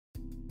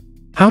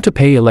How to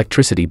pay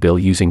electricity bill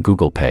using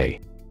Google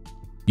Pay.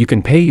 You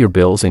can pay your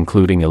bills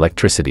including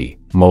electricity,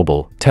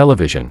 mobile,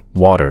 television,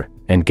 water,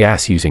 and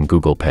gas using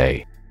Google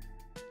Pay.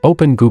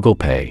 Open Google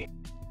Pay.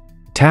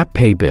 Tap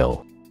Pay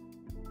Bill.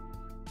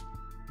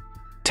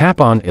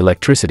 Tap on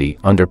Electricity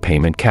under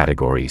Payment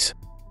Categories.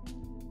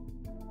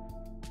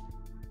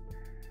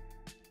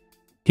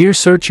 Here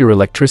search your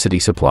electricity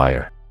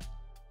supplier.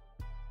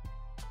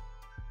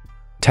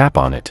 Tap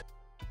on it.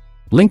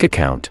 Link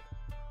account.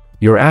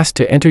 You're asked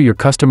to enter your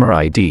customer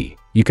ID.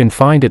 You can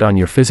find it on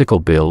your physical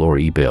bill or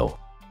e-bill.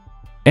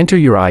 Enter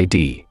your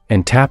ID,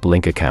 and tap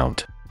Link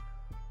Account.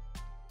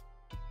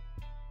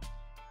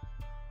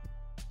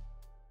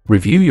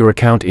 Review your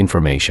account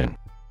information.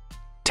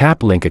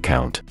 Tap Link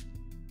Account.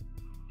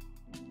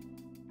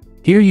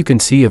 Here you can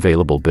see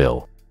available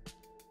bill.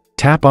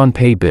 Tap on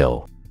Pay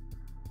Bill.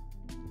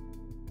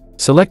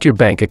 Select your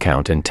bank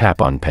account and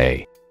tap on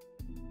Pay.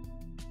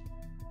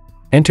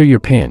 Enter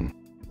your PIN.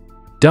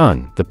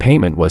 Done, the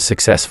payment was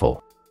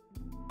successful.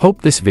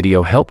 Hope this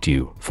video helped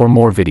you. For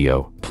more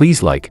video,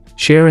 please like,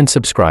 share and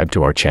subscribe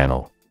to our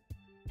channel.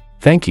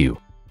 Thank you.